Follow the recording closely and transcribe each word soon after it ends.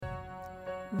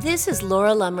This is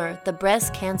Laura Lummer, the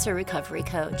Breast Cancer Recovery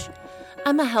Coach.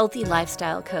 I'm a healthy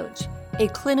lifestyle coach, a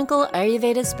clinical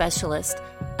Ayurveda specialist,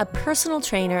 a personal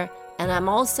trainer, and I'm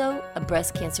also a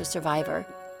breast cancer survivor.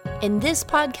 In this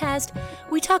podcast,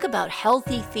 we talk about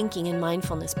healthy thinking and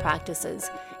mindfulness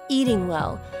practices, eating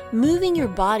well, moving your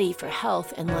body for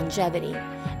health and longevity,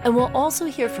 and we'll also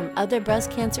hear from other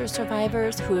breast cancer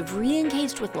survivors who have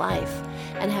re-engaged with life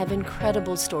and have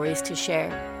incredible stories to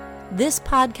share. This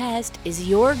podcast is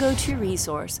your go-to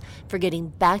resource for getting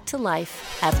back to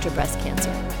life after breast cancer.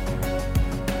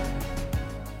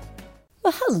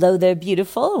 Well, hello there,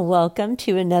 beautiful, and welcome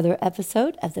to another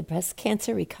episode of the Breast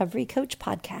Cancer Recovery Coach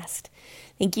podcast.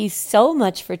 Thank you so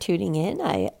much for tuning in.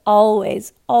 I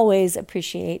always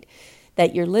appreciate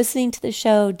that you're listening to the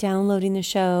show, downloading the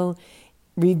show,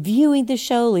 reviewing the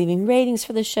show, leaving ratings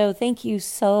for the show. Thank you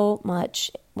so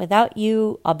much. Without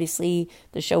you, obviously,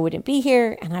 the show wouldn't be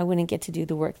here and I wouldn't get to do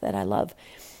the work that I love.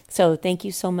 So thank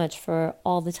you so much for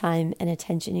all the time and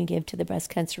attention you give to the Breast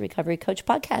Cancer Recovery Coach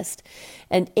podcast.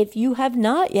 And if you have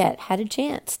not yet had a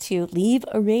chance to leave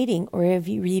a rating or a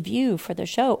review for the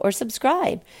show or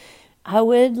subscribe, I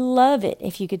would love it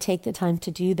if you could take the time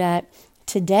to do that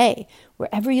today,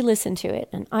 wherever you listen to it,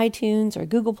 on iTunes or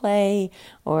Google Play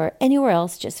or anywhere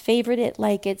else. Just favorite it,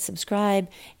 like it, subscribe,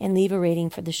 and leave a rating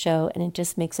for the show. And it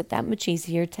just makes it that much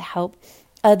easier to help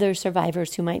other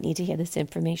survivors who might need to hear this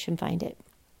information find it.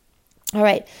 All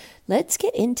right, let's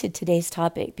get into today's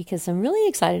topic because I'm really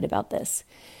excited about this.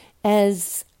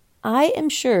 As I am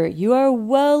sure you are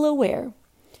well aware,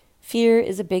 fear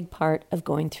is a big part of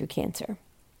going through cancer.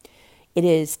 It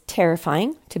is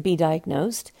terrifying to be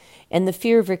diagnosed, and the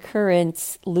fear of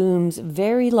recurrence looms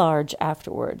very large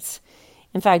afterwards.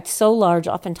 In fact, so large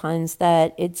oftentimes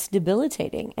that it's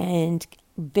debilitating and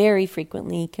very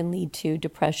frequently can lead to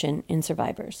depression in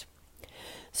survivors.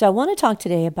 So I want to talk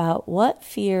today about what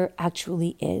fear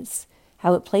actually is,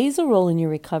 how it plays a role in your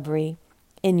recovery,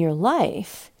 in your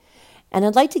life, and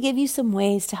I'd like to give you some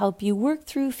ways to help you work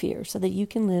through fear so that you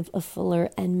can live a fuller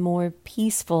and more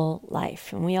peaceful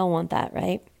life. And we all want that,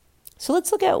 right? So let's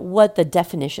look at what the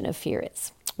definition of fear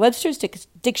is. Webster's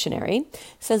Dictionary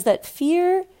says that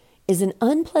fear is an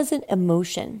unpleasant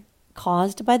emotion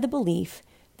caused by the belief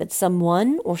that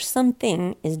someone or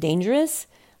something is dangerous,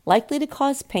 likely to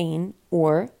cause pain,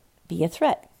 or be a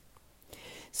threat.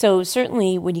 So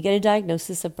certainly when you get a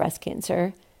diagnosis of breast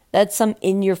cancer, that's some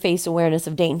in-your-face awareness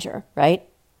of danger, right?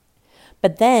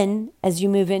 But then as you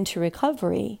move into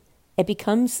recovery, it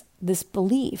becomes this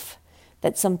belief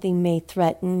that something may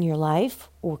threaten your life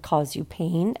or cause you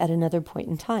pain at another point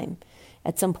in time,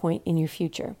 at some point in your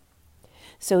future.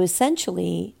 So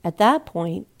essentially, at that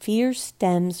point, fear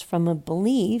stems from a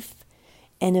belief,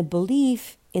 and a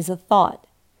belief is a thought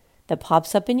that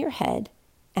pops up in your head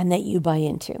and that you buy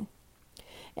into.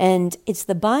 And it's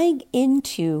the buying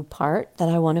into part that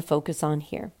I want to focus on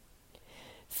here.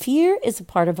 Fear is a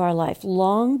part of our life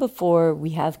long before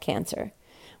we have cancer.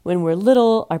 When we're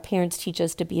little, our parents teach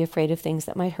us to be afraid of things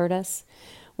that might hurt us.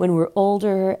 When we're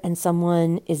older and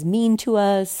someone is mean to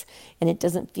us and it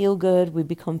doesn't feel good, we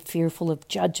become fearful of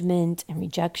judgment and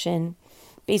rejection.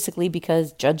 Basically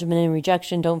because judgment and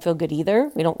rejection don't feel good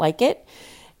either. We don't like it.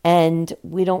 And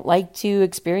we don't like to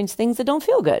experience things that don't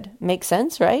feel good. Makes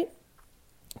sense, right?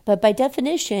 But by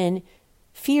definition,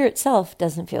 fear itself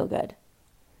doesn't feel good,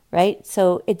 right?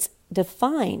 So it's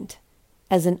defined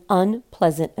as an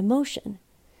unpleasant emotion,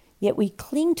 yet we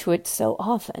cling to it so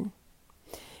often.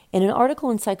 In an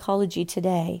article in Psychology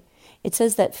Today, it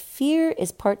says that fear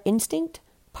is part instinct,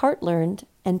 part learned,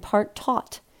 and part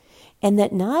taught, and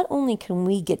that not only can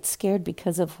we get scared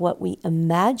because of what we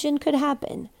imagine could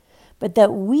happen, but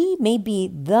that we may be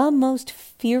the most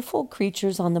fearful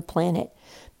creatures on the planet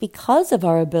because of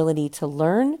our ability to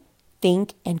learn,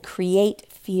 think, and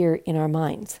create fear in our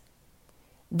minds.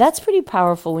 That's pretty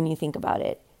powerful when you think about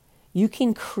it. You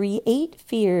can create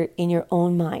fear in your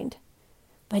own mind,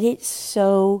 but it's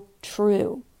so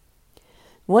true.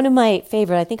 One of my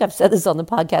favorite, I think I've said this on the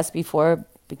podcast before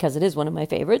because it is one of my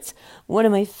favorites. One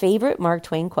of my favorite Mark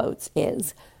Twain quotes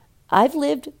is, "I've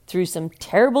lived through some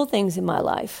terrible things in my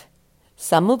life,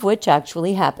 some of which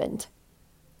actually happened."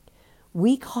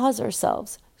 We cause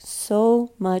ourselves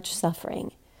so much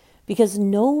suffering because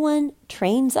no one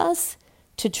trains us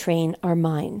to train our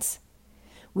minds.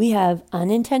 We have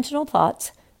unintentional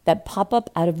thoughts that pop up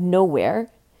out of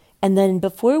nowhere, and then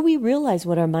before we realize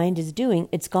what our mind is doing,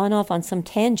 it's gone off on some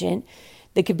tangent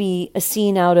that could be a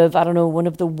scene out of, one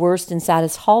of the worst and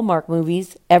saddest Hallmark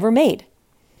movies ever made.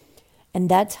 And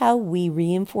that's how we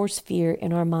reinforce fear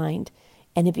in our mind,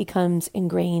 and it becomes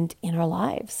ingrained in our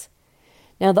lives.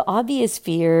 Now, the obvious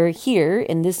fear here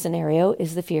in this scenario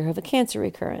is the fear of a cancer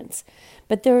recurrence,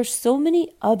 but there are so many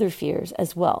other fears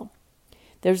as well.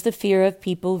 There's the fear of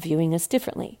people viewing us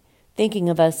differently, thinking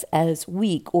of us as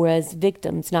weak or as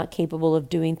victims not capable of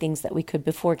doing things that we could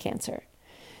before cancer.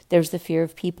 There's the fear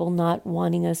of people not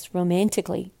wanting us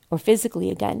romantically or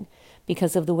physically again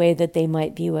because of the way that they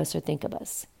might view us or think of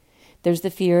us. There's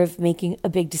the fear of making a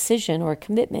big decision or a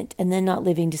commitment and then not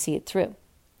living to see it through.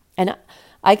 And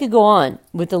I could go on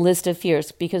with the list of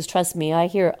fears because, trust me, I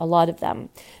hear a lot of them.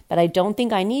 But I don't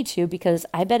think I need to, because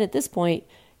I bet at this point,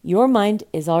 your mind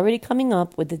is already coming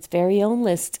up with its very own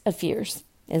list of fears,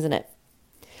 isn't it?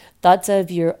 Thoughts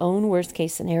of your own worst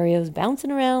case scenarios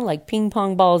bouncing around like ping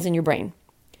pong balls in your brain.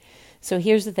 So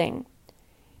here's the thing.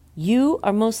 You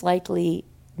are most likely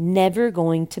never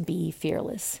going to be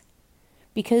fearless,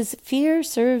 because fear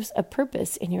serves a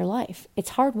purpose in your life.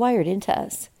 It's hardwired into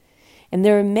us. And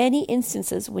there are many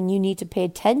instances when you need to pay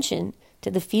attention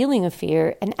to the feeling of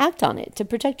fear and act on it to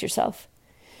protect yourself.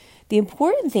 The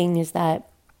important thing is that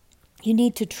you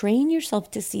need to train yourself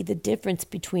to see the difference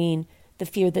between the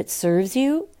fear that serves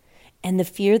you and the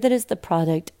fear that is the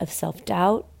product of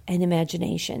self-doubt and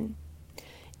imagination.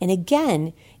 And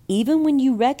again, even when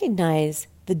you recognize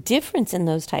the difference in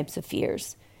those types of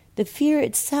fears, the fear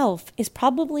itself is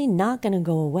probably not going to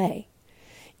go away.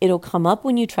 It'll come up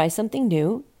when you try something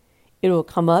new. It'll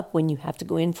come up when you have to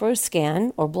go in for a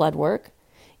scan or blood work.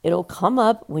 It'll come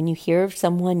up when you hear of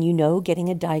someone you know getting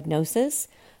a diagnosis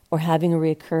or having a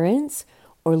recurrence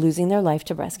or losing their life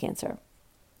to breast cancer.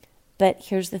 But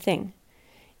here's the thing.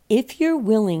 If you're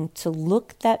willing to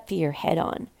look that fear head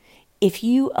on, if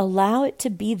you allow it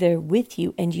to be there with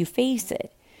you and you face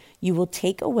it, you will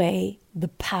take away the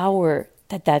power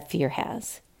that fear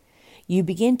has. You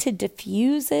begin to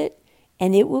diffuse it,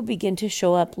 and it will begin to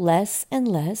show up less and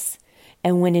less.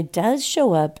 And when it does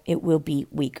show up, it will be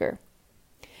weaker.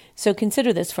 So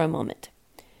consider this for a moment.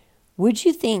 Would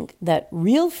you think that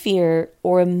real fear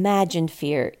or imagined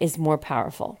fear is more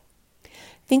powerful?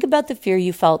 Think about the fear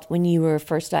you felt when you were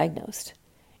first diagnosed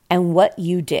and what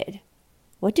you did.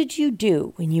 What did you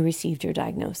do when you received your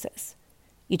diagnosis?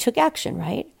 You took action,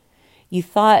 right? You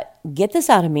thought, get this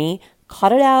out of me,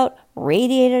 cut it out,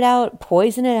 radiate it out,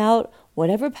 poison it out,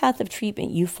 whatever path of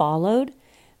treatment you followed.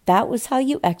 That was how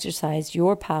you exercised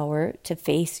your power to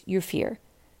face your fear,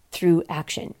 through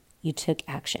action. You took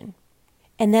action.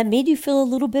 And that made you feel a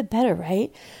little bit better,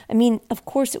 right? I mean, of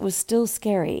course it was still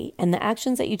scary, and the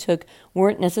actions that you took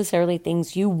weren't necessarily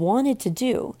things you wanted to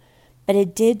do, but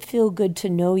it did feel good to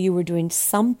know you were doing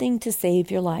something to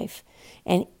save your life,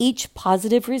 and each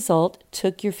positive result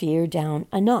took your fear down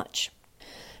a notch.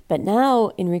 But now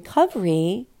in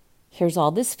recovery, here's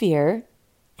all this fear,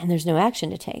 and there's no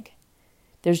action to take.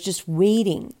 There's just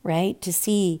waiting, right, to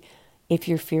see if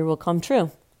your fear will come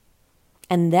true.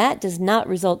 And that does not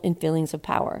result in feelings of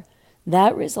power.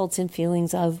 That results in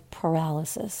feelings of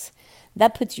paralysis.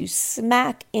 That puts you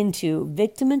smack into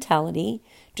victim mentality,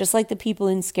 just like the people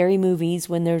in scary movies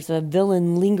when there's a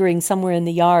villain lingering somewhere in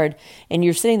the yard and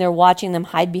you're sitting there watching them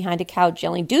hide behind a couch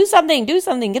yelling, do something,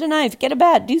 get a knife, get a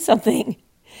bat, do something.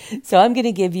 So I'm going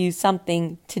to give you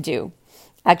something to do.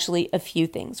 Actually, a few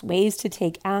things, ways to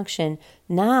take action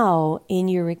now in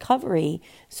your recovery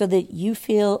so that you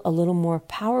feel a little more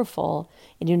powerful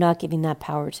and you're not giving that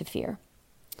power to fear.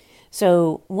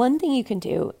 So one thing you can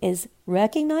do is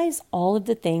recognize all of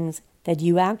the things that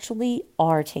you actually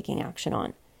are taking action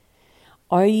on.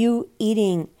 Are you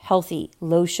eating healthy,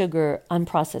 low sugar,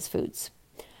 unprocessed foods?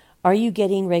 Are you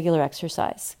getting regular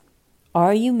exercise?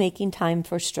 Are you making time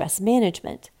for stress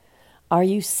management? Are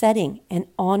you setting and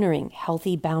honoring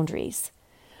healthy boundaries?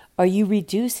 Are you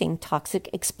reducing toxic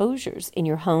exposures in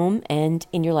your home and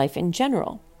in your life in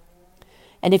general?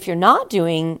 And if you're not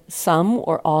doing some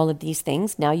or all of these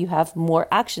things, now you have more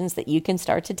actions that you can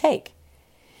start to take.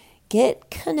 Get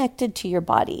connected to your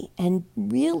body and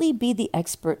really be the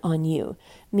expert on you,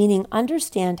 meaning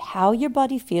understand how your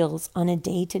body feels on a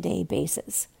day-to-day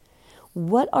basis.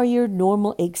 What are your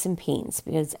normal aches and pains?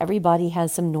 Because everybody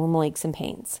has some normal aches and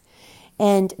pains.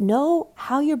 And know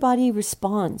how your body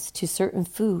responds to certain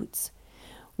foods.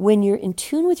 When you're in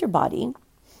tune with your body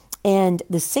and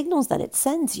the signals that it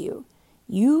sends you,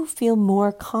 you feel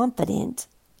more confident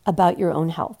about your own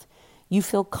health. You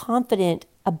feel confident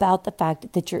about the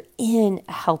fact that you're in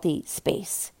a healthy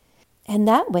space. And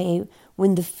that way,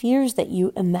 when the fears that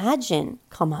you imagine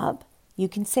come up, you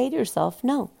can say to yourself,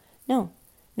 no,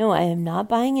 I am not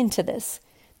buying into this.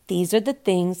 These are the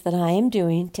things that I am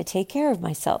doing to take care of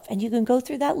myself. And you can go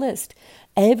through that list.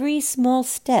 Every small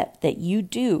step that you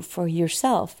do for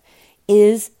yourself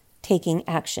is taking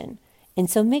action. And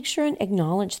so make sure and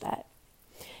acknowledge that.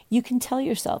 You can tell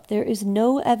yourself there is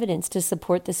no evidence to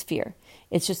support this fear.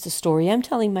 It's just a story I'm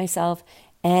telling myself,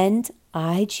 and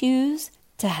I choose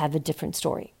to have a different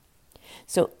story.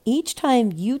 So each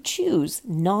time you choose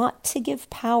not to give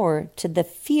power to the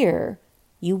fear,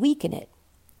 you weaken it.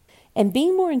 And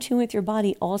being more in tune with your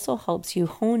body also helps you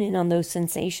hone in on those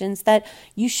sensations that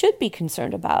you should be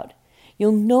concerned about.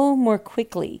 You'll know more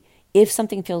quickly if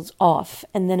something feels off.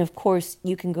 And then, of course,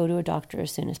 you can go to a doctor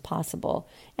as soon as possible.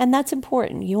 And that's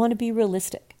important. You want to be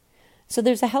realistic. So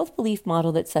there's a health belief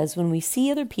model that says when we see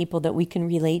other people that we can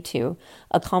relate to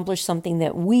accomplish something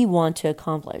that we want to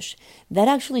accomplish, that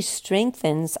actually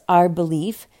strengthens our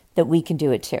belief that we can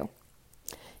do it too.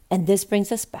 And this brings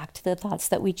us back to the thoughts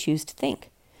that we choose to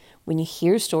think. When you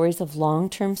hear stories of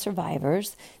long-term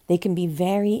survivors, they can be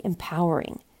very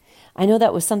empowering. I know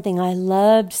that was something I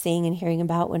loved seeing and hearing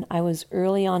about when I was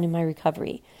early on in my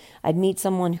recovery. I'd meet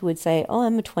someone who would say, "Oh,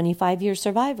 I'm a 25-year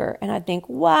survivor." And I'd think,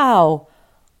 wow,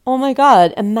 oh my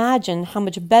God, imagine how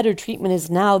much better treatment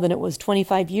is now than it was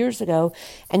 25 years ago.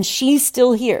 And she's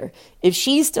still here. If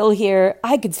she's still here,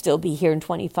 I could still be here in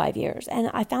 25 years. And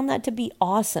I found that to be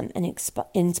awesome and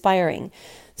inspiring.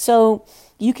 So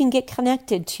you can get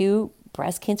connected to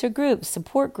breast cancer groups,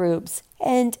 support groups,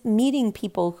 and meeting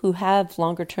people who have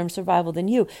longer term survival than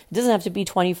you. It doesn't have to be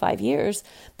 25 years,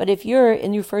 but if you're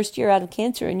in your first year out of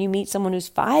cancer and you meet someone who's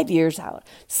 5 years out,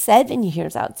 7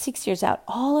 years out, 6 years out,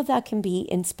 all of that can be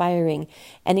inspiring,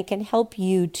 and it can help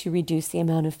you to reduce the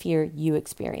amount of fear you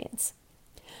experience.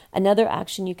 Another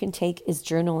action you can take is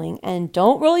journaling, and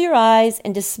don't roll your eyes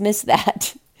and dismiss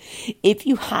that. If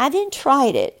you haven't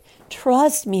tried it,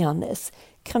 trust me on this.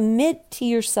 Commit to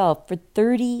yourself for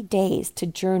 30 days to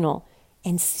journal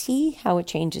and see how it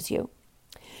changes you.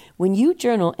 When you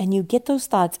journal and you get those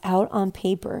thoughts out on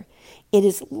paper, it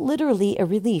is literally a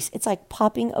release. It's like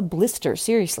popping a blister,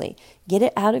 seriously. Get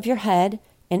it out of your head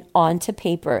and onto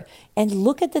paper and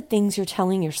look at the things you're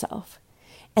telling yourself.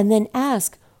 And then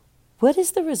ask, what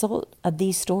is the result of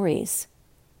these stories?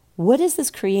 What is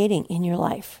this creating in your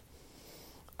life?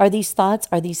 Are these thoughts,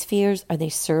 are these fears, are they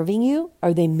serving you?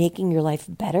 Are they making your life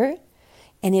better?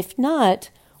 And if not,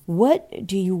 what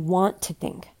do you want to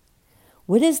think?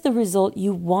 What is the result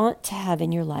you want to have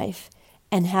in your life?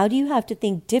 And how do you have to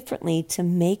think differently to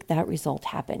make that result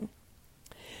happen?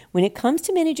 When it comes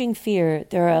to managing fear,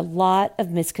 there are a lot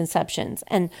of misconceptions,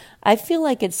 and I feel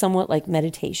like it's somewhat like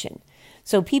meditation.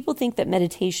 So people think that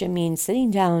meditation means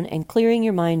sitting down and clearing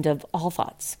your mind of all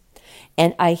thoughts.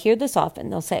 And I hear this often.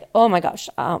 They'll say, "Oh my gosh,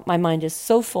 my mind is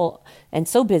so full and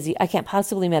so busy, I can't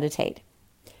possibly meditate."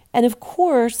 And of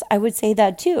course, I would say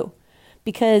that too,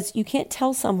 because you can't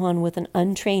tell someone with an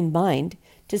untrained mind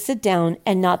to sit down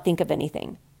and not think of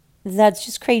anything. That's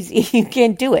just crazy. You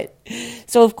can't do it.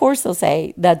 So of course they'll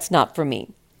say, "That's not for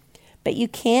me." But you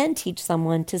can teach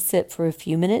someone to sit for a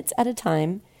few minutes at a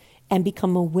time and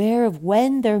become aware of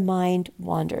when their mind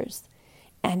wanders,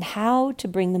 and how to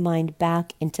bring the mind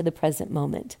back into the present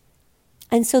moment.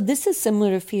 And so this is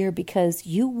similar to fear because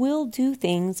you will do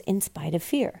things in spite of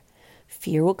fear.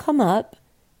 Fear will come up,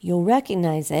 you'll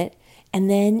recognize it, and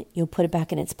then you'll put it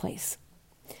back in its place.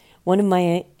 One of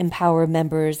my Empower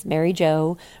members, Mary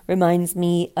Jo, reminds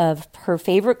me of her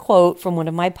favorite quote from one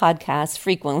of my podcasts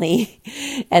frequently.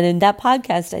 And in that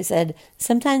podcast, I said,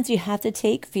 sometimes you have to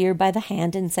take fear by the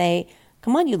hand and say,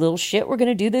 "Come on, you little shit, we're going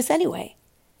to do this anyway."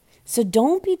 So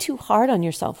don't be too hard on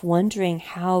yourself wondering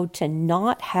how to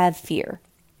not have fear.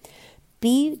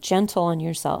 Be gentle on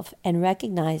yourself and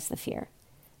recognize the fear.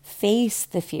 Face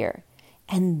the fear.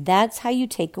 And that's how you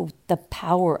take the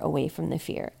power away from the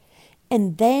fear.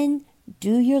 And then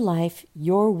do your life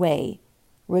your way,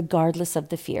 regardless of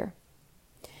the fear.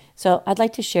 So I'd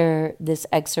like to share this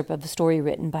excerpt of a story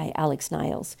written by Alex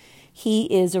Niles. He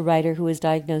is a writer who was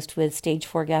diagnosed with stage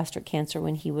 4 gastric cancer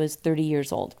when he was 30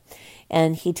 years old.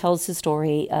 And he tells the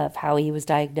story of how he was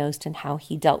diagnosed and how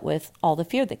he dealt with all the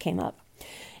fear that came up.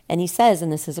 And he says,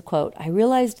 and this is a quote, "I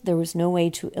realized there was no way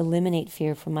to eliminate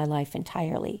fear from my life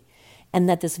entirely, and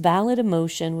that this valid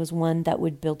emotion was one that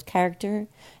would build character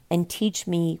and teach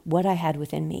me what I had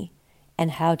within me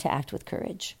and how to act with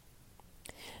courage."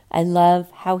 I love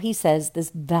how he says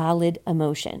this valid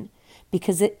emotion,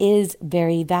 because it is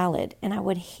very valid. And I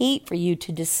would hate for you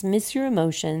to dismiss your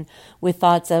emotion with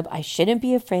thoughts of, "I shouldn't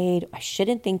be afraid, I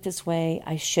shouldn't think this way,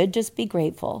 I should just be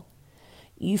grateful."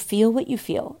 You feel what you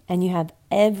feel, and you have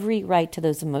every right to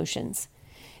those emotions.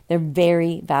 They're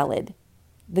very valid.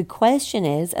 The question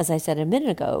is, as I said a minute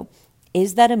ago,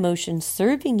 is that emotion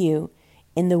serving you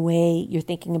in the way you're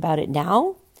thinking about it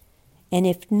now? And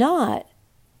if not,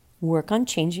 work on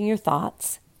changing your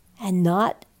thoughts and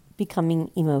not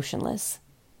becoming emotionless.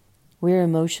 We're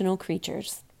emotional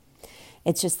creatures.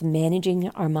 It's just managing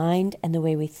our mind and the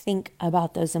way we think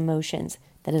about those emotions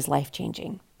that is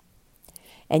life-changing.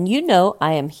 And you know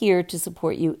I am here to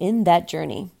support you in that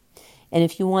journey. And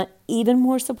if you want even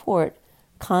more support,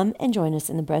 come and join us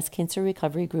in the Breast Cancer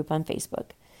Recovery Group on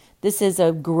Facebook. This is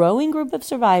a growing group of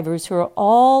survivors who are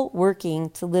all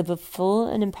working to live a full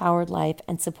and empowered life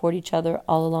and support each other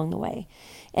all along the way.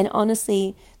 And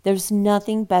honestly, there's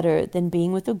nothing better than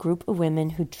being with a group of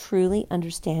women who truly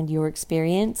understand your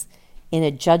experience in a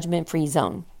judgment-free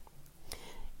zone.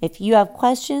 If you have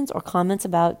questions or comments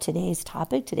about today's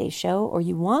topic, today's show, or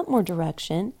you want more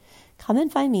direction, come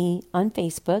and find me on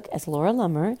Facebook as Laura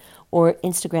Lummer or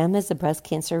Instagram as the Breast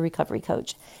Cancer Recovery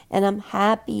Coach. And I'm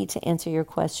happy to answer your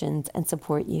questions and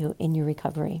support you in your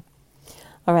recovery.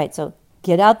 All right, so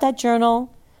get out that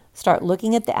journal, start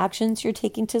looking at the actions you're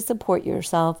taking to support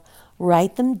yourself,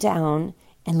 write them down,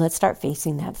 and let's start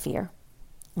facing that fear.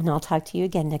 And I'll talk to you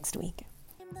again next week.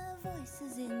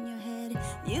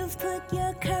 You've put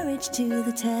your courage to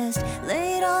the test,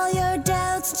 laid all your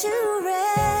doubts to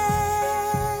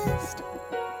rest.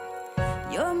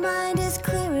 Your mind is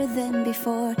clearer than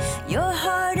before, your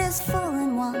heart is full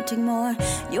and wanting more,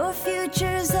 your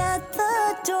future's at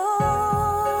the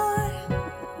door.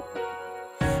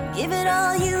 Give it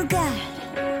all you got,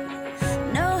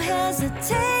 no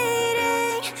hesitating,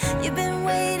 you've been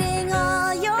waiting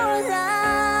all your life.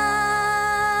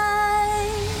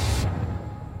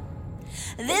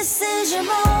 This is your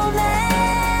moment.